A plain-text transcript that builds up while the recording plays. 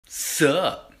What's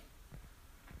up?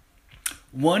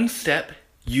 One step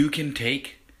you can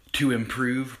take to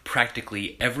improve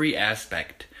practically every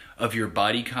aspect of your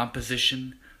body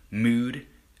composition, mood,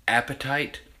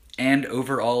 appetite, and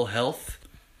overall health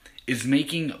is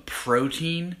making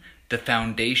protein the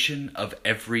foundation of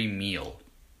every meal.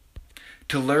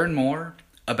 To learn more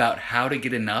about how to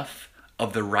get enough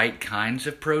of the right kinds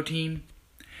of protein,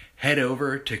 head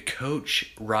over to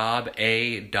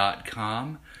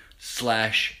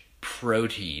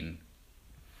coachroba.com/protein.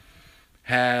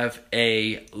 Have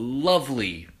a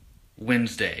lovely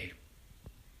Wednesday.